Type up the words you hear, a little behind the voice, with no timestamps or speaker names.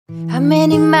How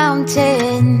many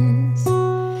mountains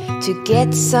to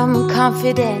get some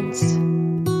confidence?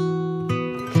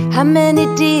 How many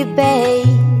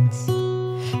debates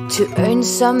to earn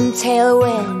some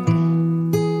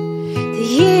tailwind? The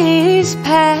years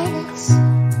pass,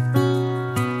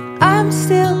 I'm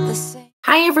still the same.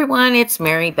 Hi everyone, it's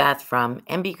Mary Beth from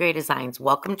MB Gray Designs.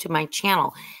 Welcome to my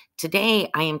channel. Today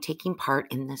I am taking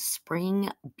part in the Spring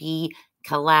Bee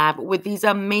Collab with these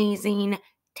amazing,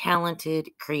 talented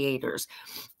creators.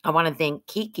 I want to thank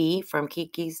Kiki from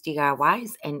Kiki's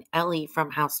DIYs and Ellie from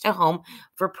House to Home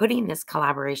for putting this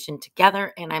collaboration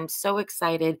together, and I'm so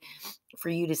excited for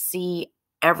you to see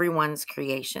everyone's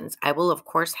creations. I will, of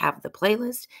course, have the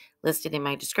playlist listed in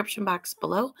my description box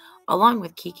below, along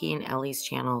with Kiki and Ellie's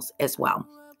channels as well.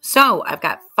 So I've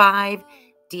got 5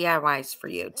 DIYs for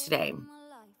you today.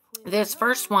 This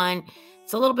first one,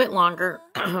 it's a little bit longer,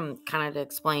 kind of to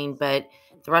explain, but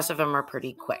the rest of them are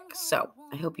pretty quick. So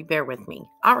I hope you bear with me.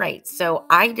 All right, so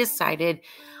I decided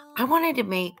I wanted to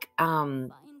make, I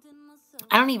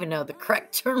don't even know the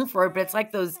correct term for it, but it's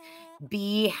like those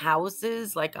bee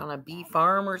houses, like on a bee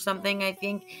farm or something, I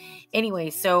think. Anyway,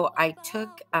 so I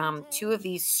took 2 of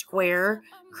these square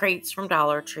crates from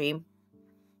Dollar Tree,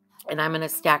 and I'm going to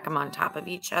stack them on top of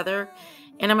each other,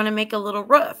 and I'm going to make a little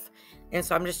roof. And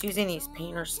so I'm just using these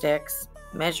painter sticks,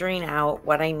 measuring out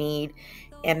what I need,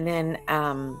 and then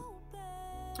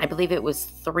I believe it was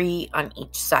 3 on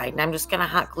each side, and I'm just going to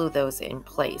hot glue those in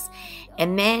place.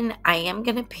 And then I am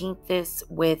going to paint this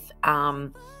with,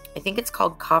 I think it's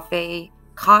called Coffee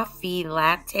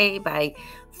Latte by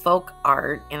Folk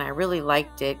Art, and I really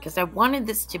liked it because I wanted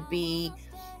this to be,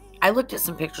 I looked at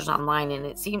some pictures online, and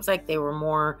it seems like they were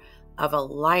more of a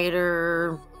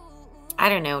lighter, I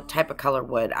don't know, type of color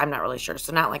wood. I'm not really sure.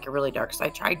 So not like a really dark. So I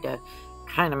tried to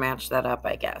kind of match that up,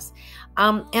 I guess.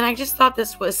 And I just thought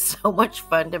this was so much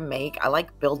fun to make. I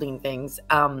like building things.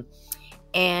 And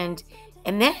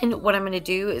then what I'm going to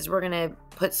do is we're going to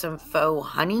put some faux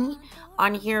honey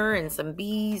on here and some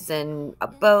bees and a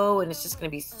bow. And it's just going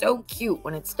to be so cute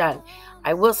when it's done.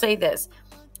 I will say this.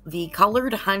 The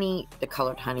colored hot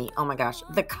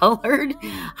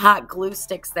glue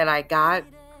sticks that I got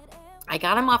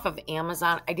them off of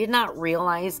Amazon. I did not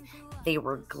realize they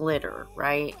were glitter,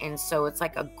 right? And so it's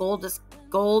like a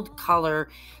gold color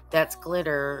that's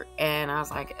glitter. And I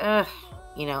was like, ugh,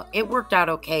 it worked out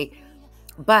okay.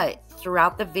 But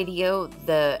throughout the video,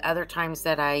 the other times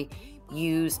that I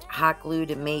used hot glue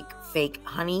to make fake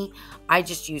honey, I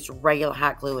just used regular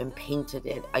hot glue and painted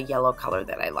it a yellow color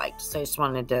that I liked. So I just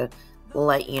wanted to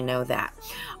let you know that.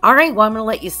 All right, well, I'm going to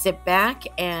let you sit back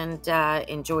and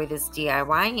enjoy this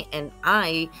DIY, and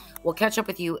I will catch up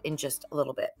with you in just a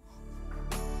little bit.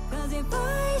 'Cause if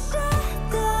I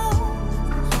shut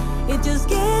down, it just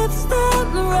gives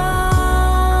them the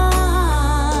right.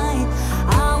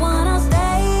 I wanna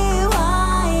stay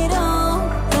wide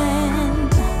open.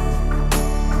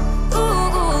 Ooh,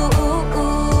 ooh, ooh,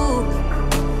 ooh.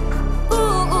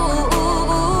 Ooh, ooh,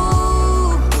 ooh,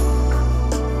 ooh.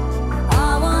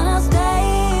 I wanna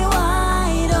stay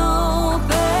wide open.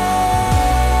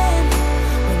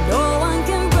 When no one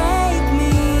can break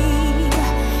me,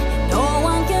 and no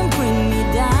one can bring me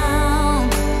down.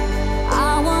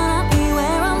 I wanna be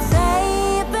where I'm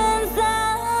safe and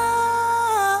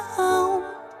sound.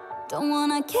 Don't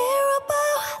wanna care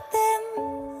about them,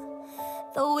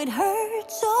 though it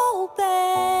hurts so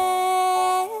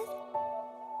bad.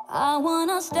 I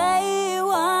wanna stay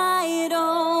wide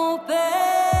open.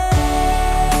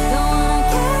 Don't wanna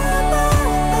care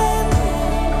about them,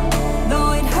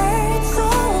 though it hurts so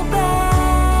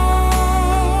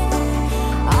bad.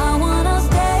 I wanna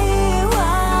stay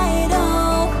wide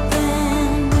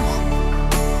open.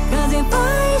 'Cause if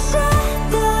I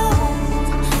shut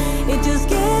down, it just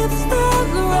gives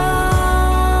them the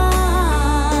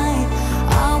right.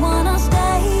 I wanna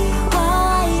stay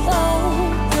wide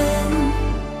open.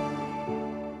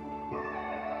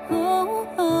 Oh,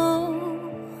 oh,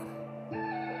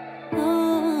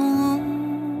 oh.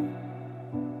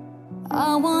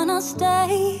 I wanna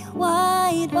stay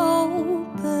wide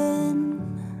open.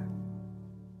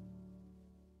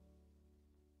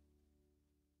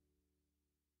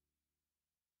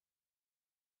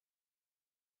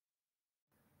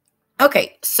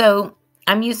 Okay, so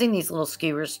I'm using these little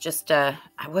skewers. Just I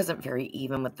wasn't very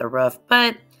even with the roof,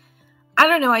 but I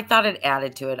don't know. I thought it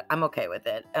added to it. I'm okay with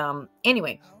it.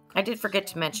 Anyway, I did forget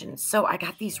to mention. So I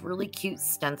got these really cute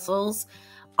stencils.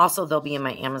 Also, they'll be in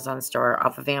my Amazon store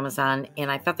off of Amazon.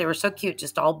 And I thought they were so cute,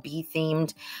 just all bee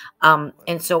themed.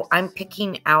 And so I'm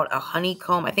picking out a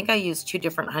honeycomb. I think I used 2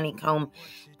 different honeycomb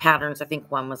patterns. I think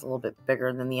one was a little bit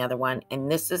bigger than the other one. And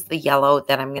this is the yellow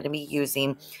that I'm going to be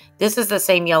using. This is the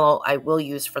same yellow I will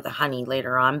use for the honey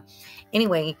later on.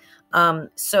 Anyway,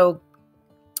 so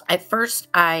at first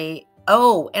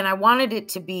and I wanted it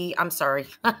to be, I'm sorry,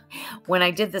 when I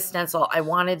did the stencil, I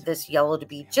wanted this yellow to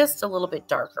be just a little bit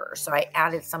darker. So I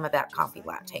added some of that coffee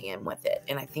latte in with it.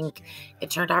 And I think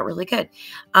it turned out really good.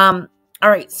 All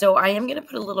right, so I am going to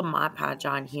put a little Mod Podge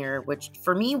on here, which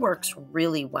for me works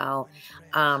really well.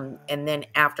 And then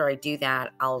after I do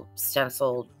that, I'll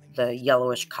stencil the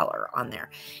yellowish color on there.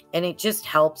 And it just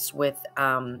helps with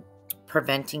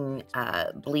preventing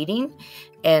bleeding.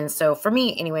 And so for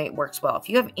me, anyway, it works well. If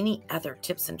you have any other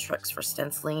tips and tricks for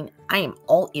stenciling, I am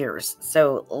all ears.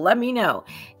 So let me know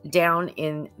down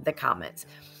in the comments.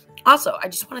 Also, I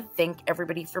just want to thank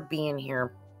everybody for being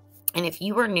here. And if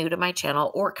you are new to my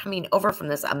channel or coming over from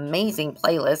this amazing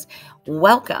playlist,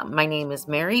 welcome. My name is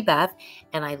Mary Beth,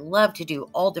 and I love to do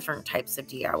all different types of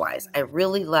DIYs. I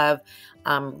really love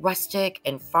rustic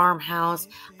and farmhouse.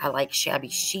 I like shabby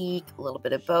chic, a little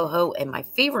bit of boho, and my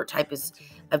favorite type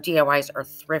of DIYs are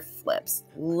thrift flips.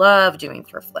 Love doing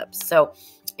thrift flips. So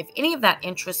if any of that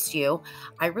interests you,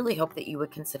 I really hope that you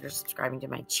would consider subscribing to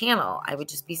my channel. I would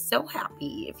just be so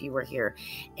happy if you were here.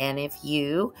 And if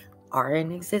you are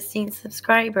an existing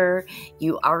subscriber,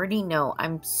 you already know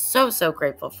I'm so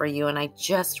grateful for you, and I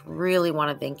just really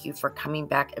want to thank you for coming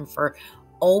back and for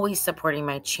always supporting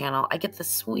my channel. I get the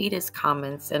sweetest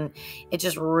comments, and it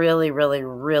just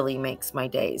really makes my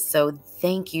days. So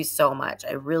thank you so much.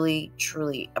 I really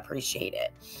truly appreciate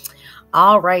it.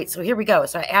 All right, so here we go.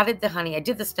 So I added the honey, I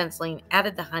did the stenciling,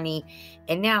 added the honey,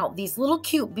 and now these little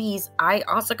cute bees, I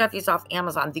also got these off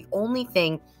Amazon. The only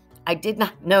thing I did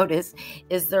not notice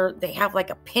is they have like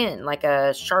a pin, like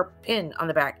a sharp pin on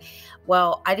the back.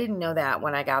 Well, I didn't know that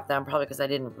when I got them, probably because I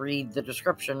didn't read the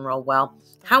description real well.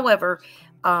 However,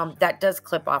 that does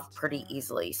clip off pretty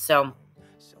easily. So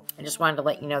I just wanted to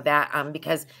let you know that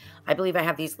because I believe I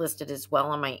have these listed as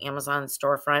well on my Amazon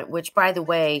storefront, which, by the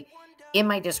way, in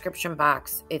my description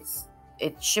box, it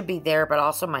should be there, but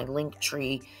also my link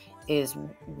tree is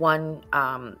one.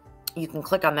 You can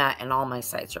click on that and all my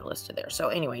sites are listed there. So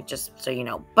anyway, just so you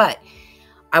know, but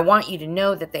I want you to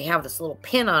know that they have this little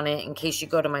pin on it in case you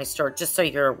go to my store, just so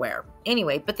you're aware.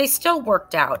 Anyway, but they still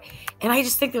worked out. And I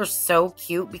just think they're so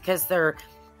cute because they're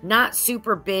not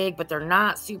super big, but they're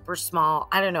not super small.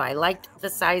 I don't know. I liked the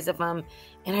size of them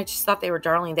and I just thought they were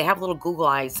darling. They have little Google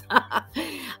eyes.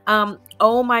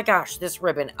 Oh my gosh, this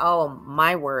ribbon. Oh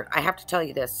my word. I have to tell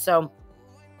you this. So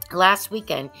last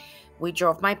weekend, we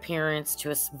drove my parents to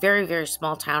a very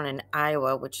small town in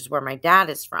Iowa, which is where my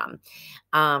dad is from,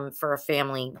 for a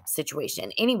family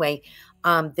situation. Anyway,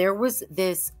 there was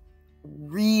this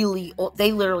really old,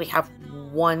 they literally have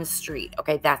one street.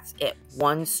 Okay, that's it,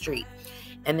 one street.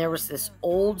 And there was this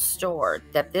old store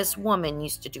that this woman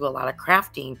used to do a lot of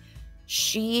crafting.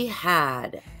 She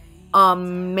had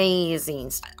amazing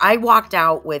stuff. I walked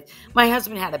out with, my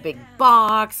husband had a big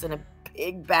box and a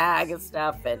big bag of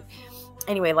stuff, and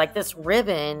anyway, like this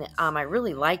ribbon, I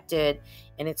really liked it,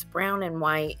 and it's brown and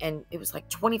white, and it was like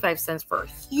 25 cents for a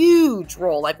huge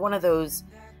roll, like one of those,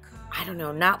 I don't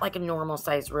know, not like a normal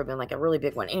size ribbon, like a really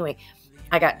big one. Anyway,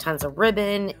 I got tons of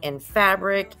ribbon and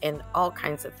fabric and all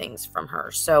kinds of things from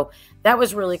her. So that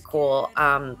was really cool.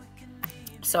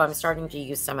 So I'm starting to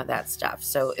use some of that stuff.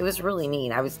 So it was really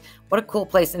neat. What a cool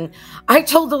place. And I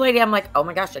told the lady, I'm like, oh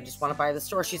my gosh, I just want to buy the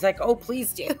store. She's like, oh,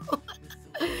 please do.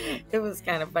 It was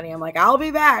kind of funny. I'm like, I'll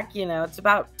be back. You know, it's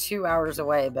about 2 hours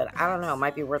away, but I don't know. It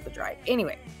might be worth the drive.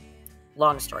 Anyway,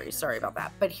 long story. Sorry about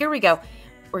that. But here we go.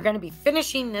 We're going to be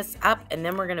finishing this up, and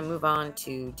then we're going to move on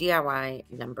to DIY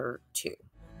number 2.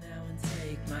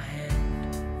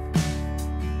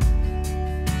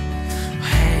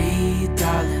 Hey,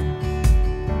 darling,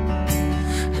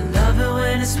 I love it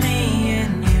when it's me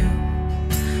and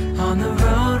you on the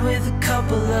road with a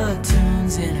couple of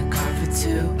tunes in a car for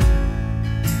two.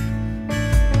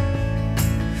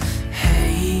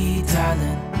 Hey,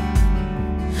 darling,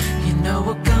 you know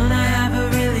we're gonna have a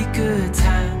really good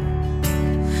time,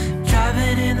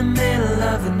 driving in the middle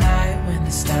of the night when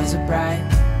the stars are bright.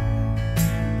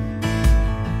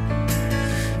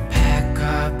 Pack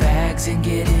our bags and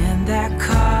get in that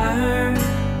car,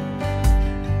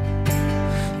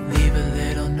 leave a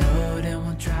little note and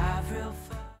we'll drive real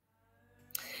far.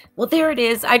 Well, there it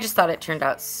is. I just thought it turned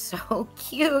out so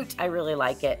cute. I really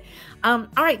like it. All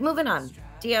right, moving on.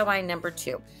 DIY number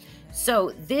 2.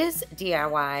 So this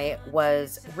DIY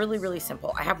was really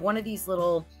simple. I have one of these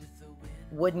little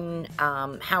wooden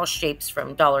house shapes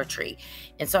from Dollar Tree.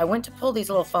 And so I went to pull these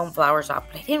little foam flowers off,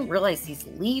 but I didn't realize these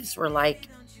leaves were like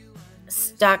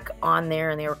stuck on there,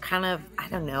 and they were kind of, I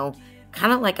don't know,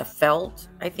 kind of like a felt,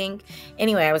 I think.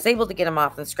 Anyway, I was able to get them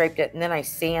off and scraped it, and then I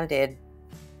sanded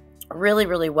really,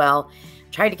 really well.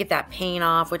 Tried to get that paint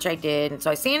off, which I did. And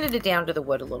so I sanded it down to the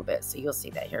wood a little bit. So you'll see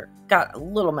that here. Got a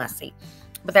little messy,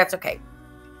 but that's okay.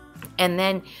 And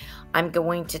then I'm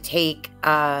going to take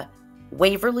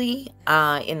Waverly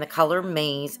in the color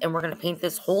Maize, and we're going to paint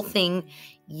this whole thing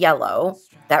yellow.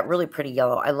 That really pretty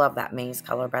yellow. I love that maize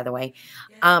color, by the way.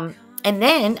 And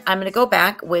then I'm going to go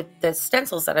back with the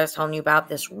stencils that I was telling you about,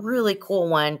 this really cool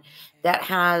one that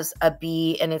has a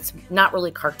bee, and it's not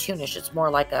really cartoonish. It's more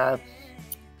like a,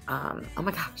 oh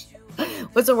my gosh,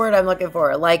 what's the word I'm looking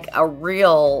for? Like a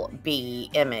real bee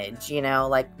image, you know,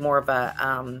 like more of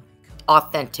a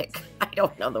authentic. I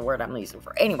don't know the word I'm using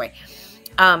for. Anyway,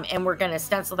 and we're going to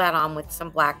stencil that on with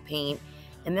some black paint.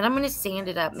 And then I'm going to sand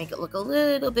it up, make it look a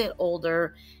little bit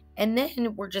older. And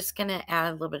then we're just going to add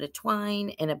a little bit of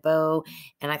twine and a bow.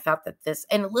 And I thought that this,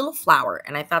 and a little flower.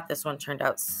 And I thought this one turned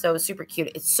out so super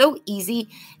cute. It's so easy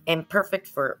and perfect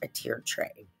for a tiered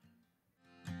tray.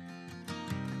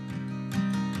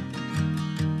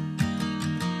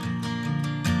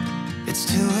 It's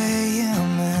 2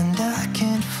 a.m. and I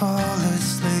can't fall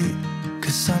asleep,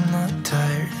 'cause I'm not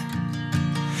tired.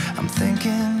 I'm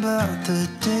thinking about the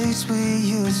days we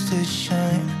used to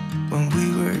shine when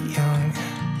we were young.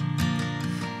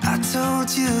 I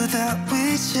told you that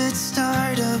we should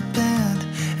start a band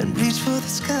and reach for the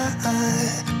sky.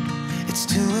 It's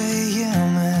 2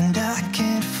 a.m. and I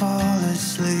can't fall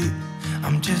asleep.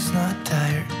 I'm just not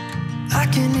tired. I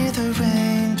can hear the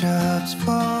raindrops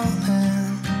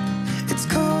falling. It's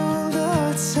cold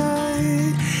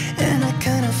outside and I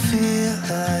kind of feel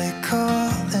like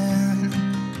calling,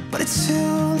 but it's too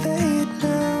late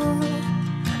now.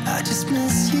 I just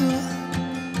miss you.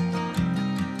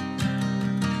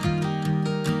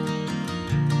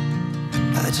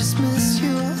 I just miss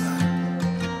you.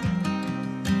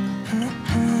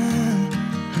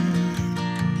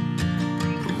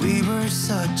 We were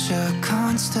such a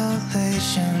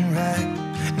constellation, right?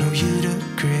 No, you'd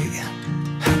agree.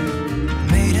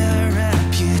 Made a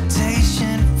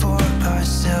reputation for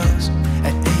ourselves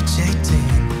at age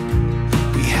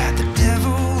 18. We had the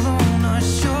devil on our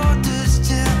shoulders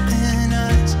telling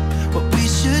us what we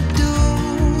should do.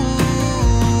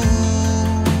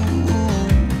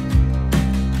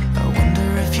 I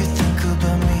wonder if you think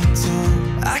about me too.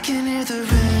 I can hear the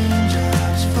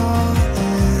raindrops falling.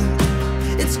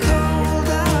 It's cold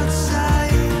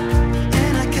outside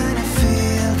and I kind of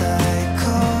feel like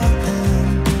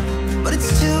calling, but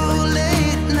it's too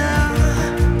late now.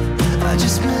 I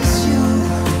just miss you.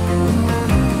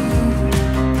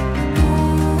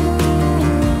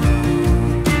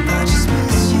 I just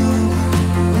miss you.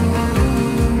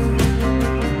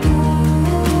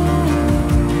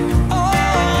 Oh,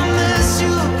 I miss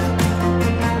you.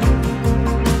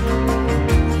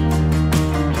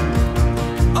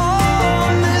 Oh,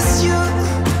 I miss you.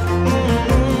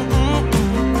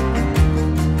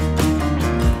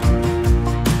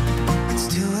 It's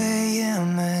 2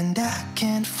 a.m. and I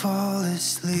can't fall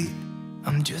asleep.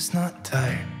 I'm just not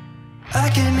tired. I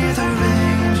can hear the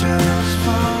raindrops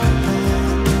falling.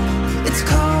 It's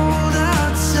cold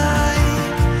outside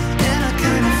and I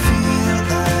kind of feel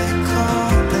like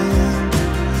calling,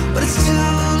 but it's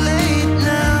too late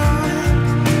now.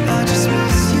 I just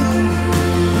miss you.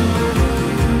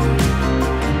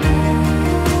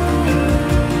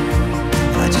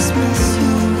 I just miss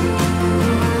you.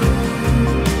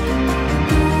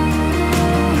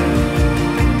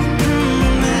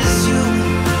 Miss you.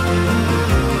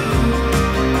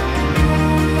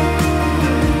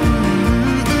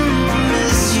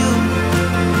 Miss you.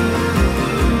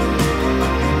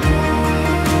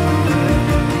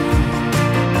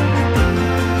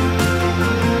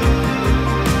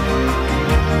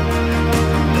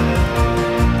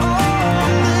 Oh,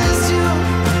 miss you.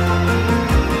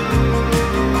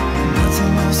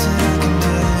 Nothing else that I can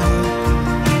do.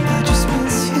 I just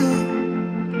miss you.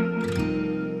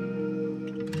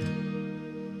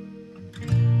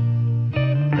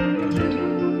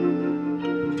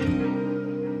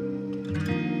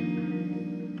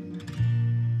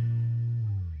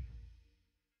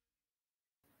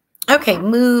 Okay,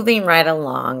 moving right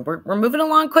along. We're moving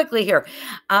along quickly here.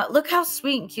 Look how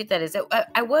sweet and cute that is.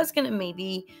 I was going to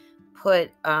maybe put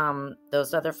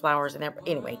those other flowers in there. But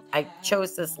anyway, I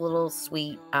chose this little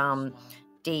sweet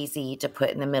daisy to put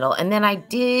in the middle. And then I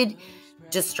did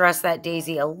distress that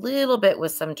daisy a little bit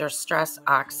with some distress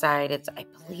oxide. I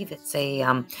believe it's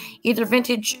a either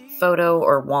vintage photo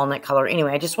or walnut color.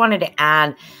 Anyway, I just wanted to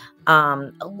add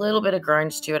a little bit of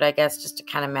grunge to it, I guess, just to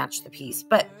kind of match the piece.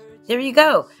 But there you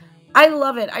go. I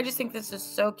love it. I just think this is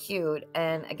so cute.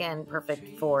 And again,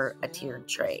 perfect for a tiered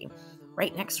tray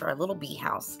right next to our little bee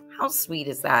house. How sweet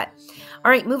is that?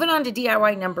 All right, moving on to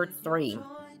DIY number 3.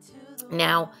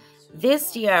 Now,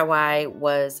 this DIY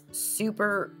was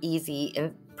super easy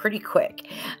and pretty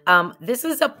quick. This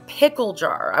is a pickle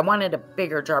jar. I wanted a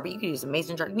bigger jar, but you can use a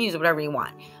mason jar. You can use whatever you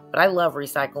want. But I love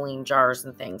recycling jars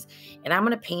and things. And I'm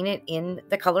going to paint it in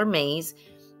the color maize.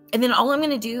 And then all I'm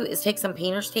going to do is take some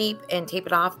painter's tape and tape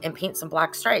it off and paint some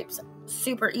black stripes.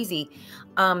 Super easy.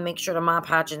 Make sure to Mod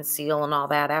Podge and seal and all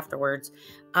that afterwards.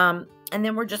 And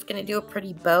then we're just going to do a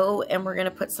pretty bow and we're going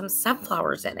to put some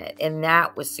sunflowers in it. And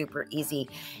that was super easy.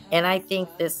 And I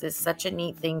think this is such a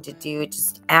neat thing to do. It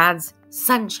just adds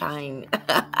sunshine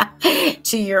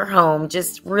to your home.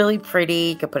 Just really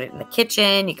pretty. You could put it in the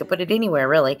kitchen. You could put it anywhere,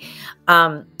 really.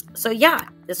 So yeah,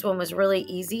 this one was really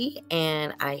easy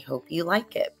and I hope you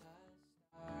like it.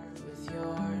 With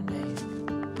your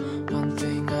name, one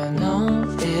thing I know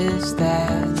is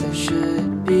that there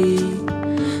should be.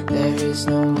 There is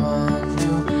no one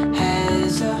who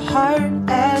has a heart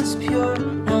as pure,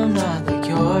 no, not like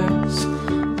yours.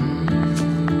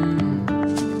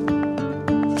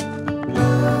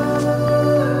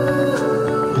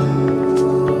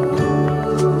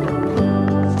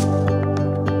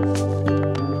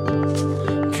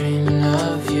 Dreaming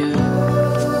of you.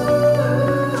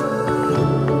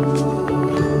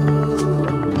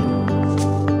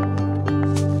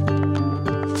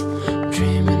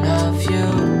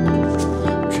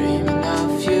 Dreaming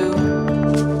of you.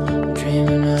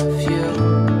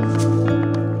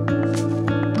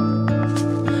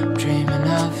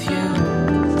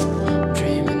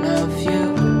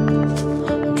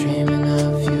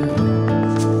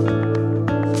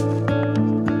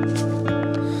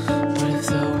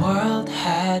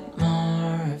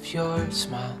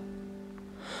 Smile.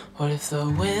 What if the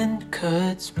wind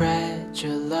could spread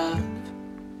your love?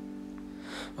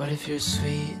 What if your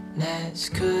sweetness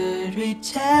could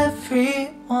reach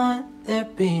everyone?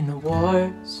 There'd be no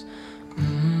wars.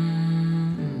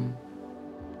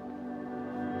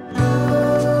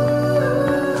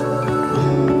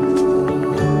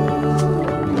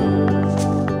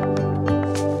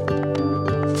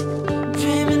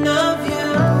 Dreaming of you.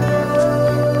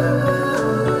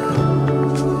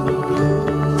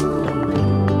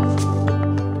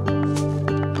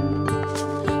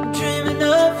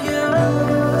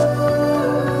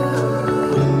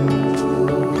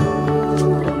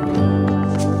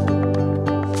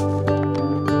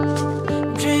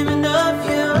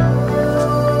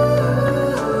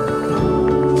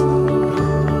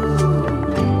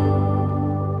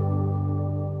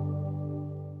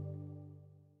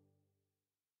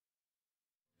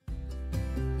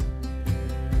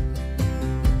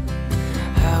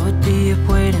 I would be up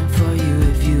waiting for you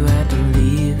if you had to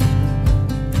leave.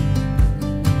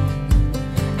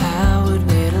 I would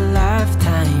wait a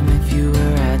lifetime if you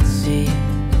were at sea.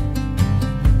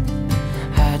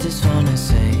 I just wanna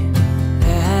say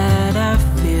that I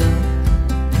feel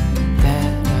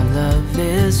that our love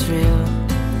is real.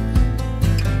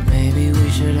 Maybe we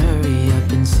should hurry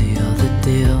up and seal the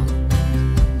deal.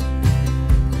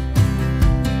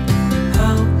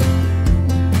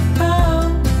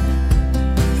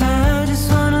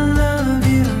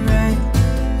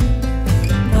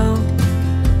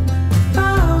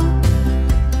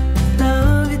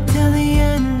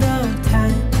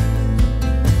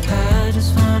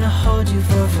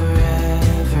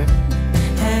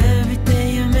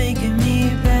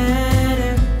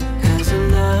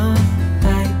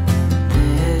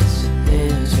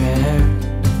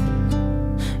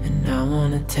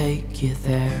 Take you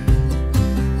there.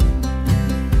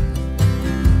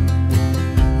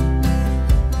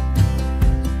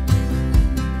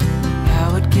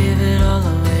 I would give it all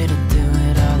away to do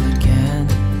it all again.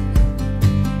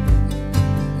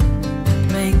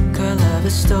 Make our love a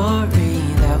story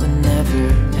that would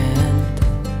never end.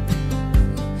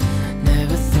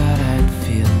 Never thought I'd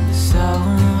feel so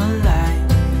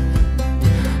alive,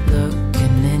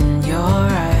 looking in your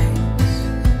eyes.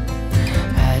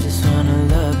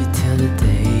 Love you till the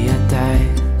day I die.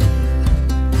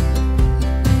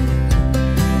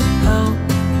 Oh,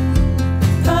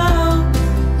 oh,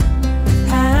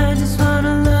 I just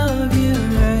wanna love you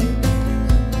right.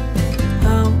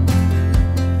 Oh,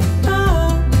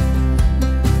 oh,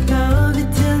 love you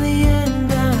till the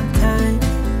end of time.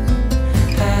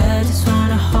 I just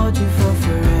wanna hold you for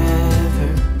forever.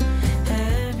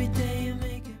 Every day you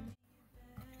make it.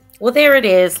 Well, there it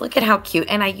is. Look at how cute.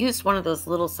 And I used one of those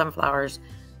little sunflowers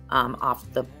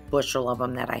off the bushel of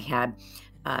them that I had.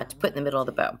 to put in the middle of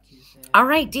the bow. All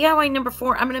right, DIY number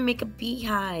 4, I'm going to make a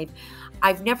beehive.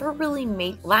 I've never really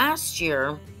made, last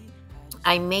year,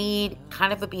 I made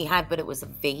kind of a beehive, but it was a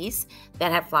vase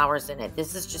that had flowers in it.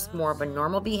 This is just more of a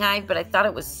normal beehive, but I thought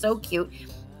it was so cute,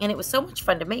 and it was so much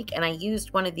fun to make, and I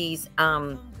used one of these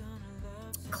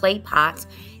clay pots.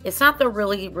 It's not the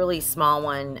really, really small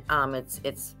one.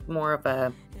 It's more of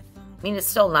a, I mean, it's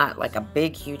still not like a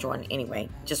big, huge one anyway.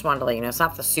 Just wanted to let you know, it's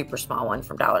not the super small one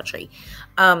from Dollar Tree.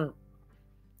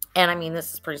 And I mean,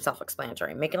 this is pretty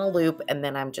self-explanatory. I'm making a loop, and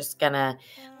then I'm just gonna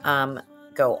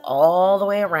go all the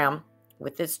way around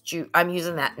with this jute. I'm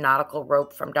using that nautical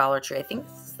rope from Dollar Tree. I think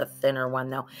this is the thinner one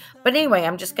though. But anyway,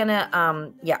 I'm just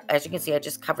gonna, yeah, as you can see, I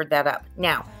just covered that up.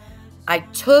 Now, I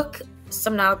took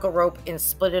some nautical rope and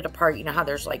split it apart. You know how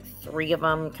there's like 3 of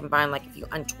them combined, like if you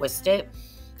untwist it.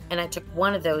 And I took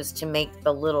one of those to make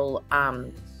the little,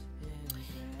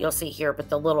 you'll see here, but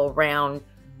the little round,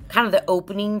 kind of the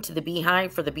opening to the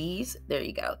beehive for the bees. There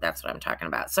you go. That's what I'm talking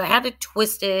about. So I had to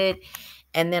twist it,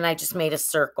 and then I just made a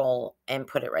circle and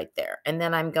put it right there. And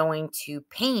then I'm going to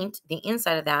paint the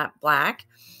inside of that black.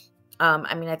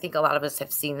 I mean, I think a lot of us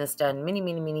have seen this done many,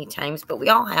 many, many times, but we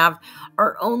all have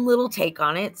our own little take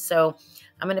on it. So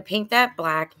I'm going to paint that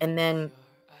black, and then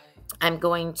I'm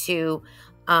going to,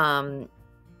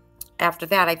 after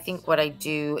that, I think what I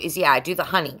do is, yeah, I do the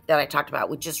honey that I talked about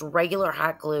with just regular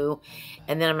hot glue,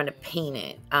 and then I'm going to paint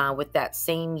it with that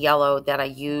same yellow that I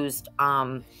used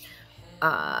on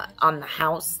the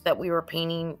house that we were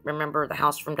painting. Remember the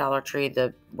house from Dollar Tree,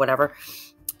 the whatever,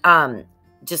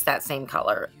 just that same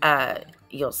color.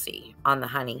 You'll see on the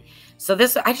honey. So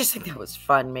this, I just think that was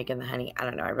fun making the honey. I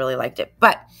don't know, I really liked it.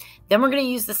 But then we're going to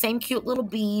use the same cute little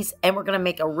bees, and we're going to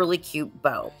make a really cute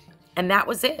bow, and that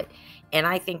was it. And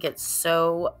I think it's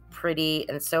so pretty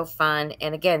and so fun.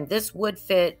 And again, this would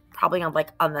fit probably on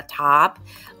the top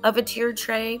of a tiered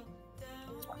tray,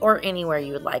 or anywhere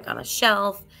you would like, on a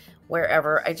shelf,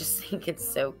 wherever. I just think it's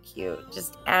so cute.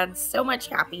 Just adds so much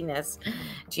happiness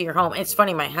to your home. It's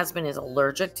funny, my husband is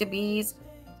allergic to bees.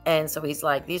 And so he's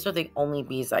like, these are the only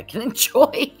bees I can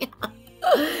enjoy.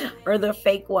 Or the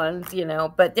fake ones, you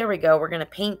know. But there we go. We're going to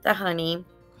paint the honey.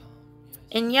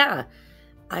 And yeah,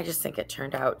 I just think it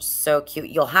turned out so cute.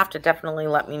 You'll have to definitely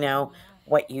let me know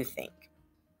what you think.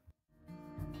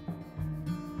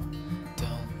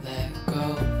 Don't let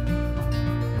go.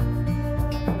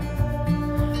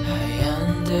 I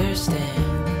understand.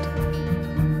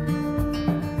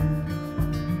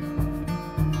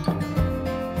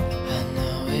 I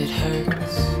know it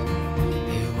hurts.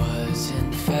 It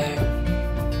wasn't fair.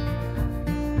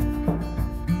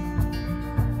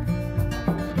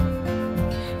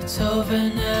 It's over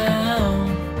now,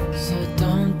 so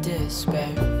don't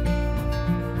despair.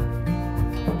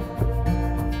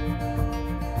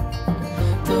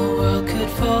 The world could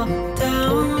fall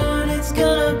down, it's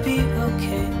gonna be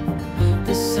okay.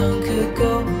 The sun could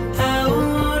go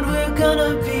out, we're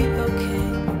gonna be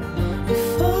okay.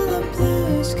 If all the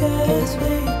blue skies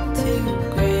fade to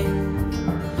gray,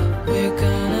 we're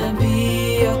gonna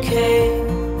be okay.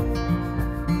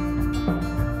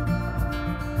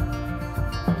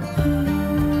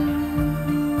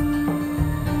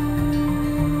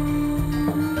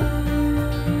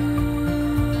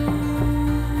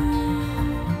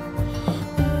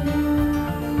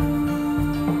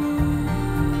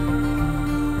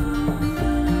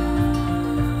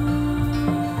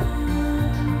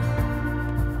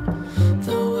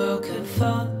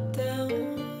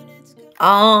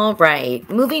 All right,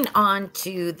 moving on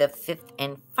to the 5th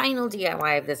and final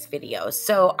DIY of this video.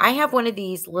 So I have one of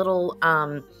these little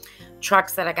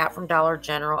trucks that I got from Dollar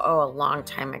General, a long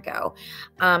time ago.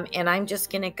 And I'm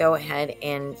just going to go ahead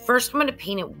and first I'm going to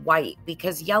paint it white,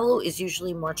 because yellow is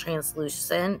usually more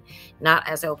translucent, not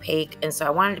as opaque. And so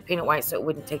I wanted to paint it white so it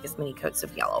wouldn't take as many coats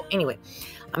of yellow. Anyway,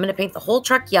 I'm going to paint the whole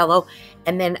truck yellow,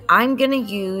 and then I'm going to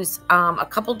use a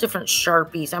couple different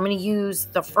Sharpies. I'm going to use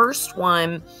the first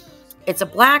one. It's a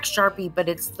black Sharpie, but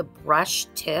it's the brush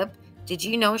tip. Did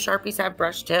you know Sharpies have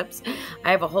brush tips? I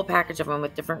have a whole package of them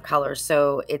with different colors,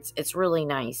 so it's really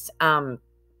nice.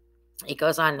 It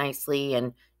goes on nicely,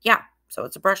 and yeah, so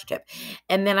it's a brush tip.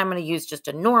 And then I'm going to use just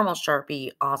a normal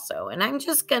Sharpie also, and I'm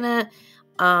just going to,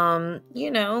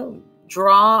 you know,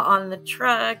 draw on the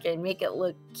truck and make it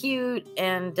look cute,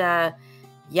 and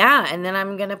yeah, and then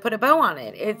I'm going to put a bow on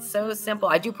it. It's so simple.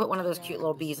 I do put one of those cute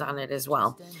little bees on it as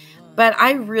well. But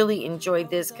I really enjoyed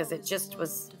this because it just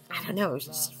was, I don't know, it was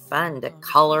just fun to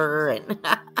color and,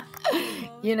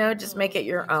 you know, just make it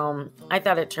your own. I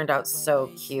thought it turned out so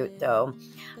cute, though.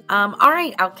 All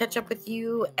right, I'll catch up with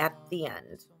you at the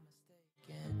end.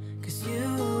 'Cause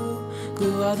you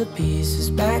glue all the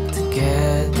pieces back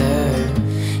together.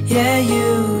 Yeah,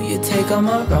 you take all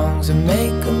my wrongs and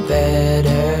make them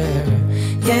better.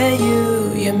 Yeah,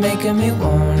 you're making me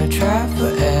wanna try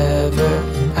forever.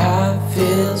 And I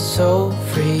feel so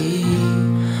free,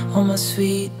 oh my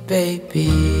sweet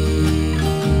baby.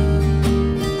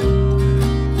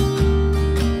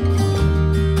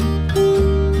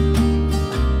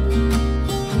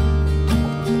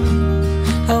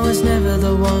 I was never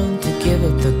the one to give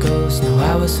up the ghost. No,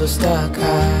 I was so stuck.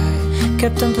 I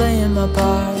kept on playing my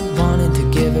part, wanting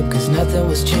to give up cause nothing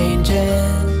was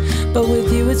changing. But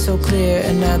with you it's so clear,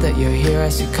 and now that you're here I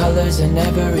see colors in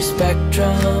every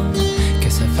spectrum.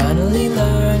 Guess I finally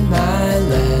learned my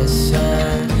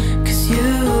lesson. Cause you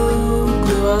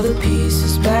glue all the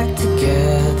pieces back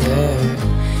together.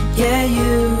 Yeah,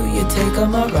 you take all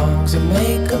my wrongs and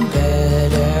make them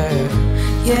better.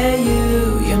 Yeah,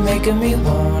 you're making me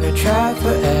wanna try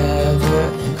forever.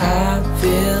 And I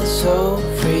feel so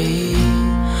free,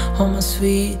 oh my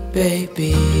sweet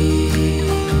baby.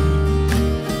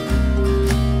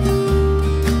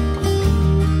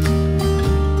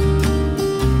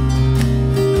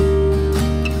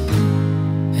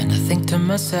 And I think to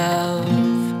myself,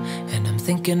 and I'm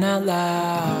thinking out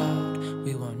loud,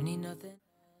 we won't need nothing.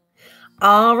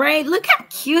 All right, look how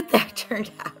cute that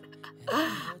turned out.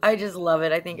 I just love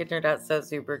it. I think it turned out so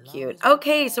super cute.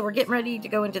 Okay, so we're getting ready to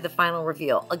go into the final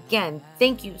reveal. Again,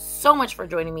 thank you so much for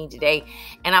joining me today.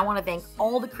 And I want to thank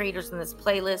all the creators in this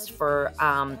playlist for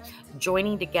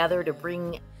joining together to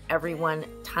bring everyone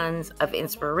tons of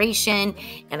inspiration.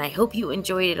 And I hope you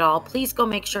enjoyed it all. Please go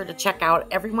make sure to check out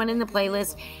everyone in the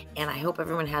playlist. And I hope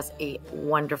everyone has a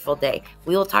wonderful day.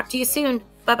 We will talk to you soon.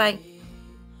 Bye-bye.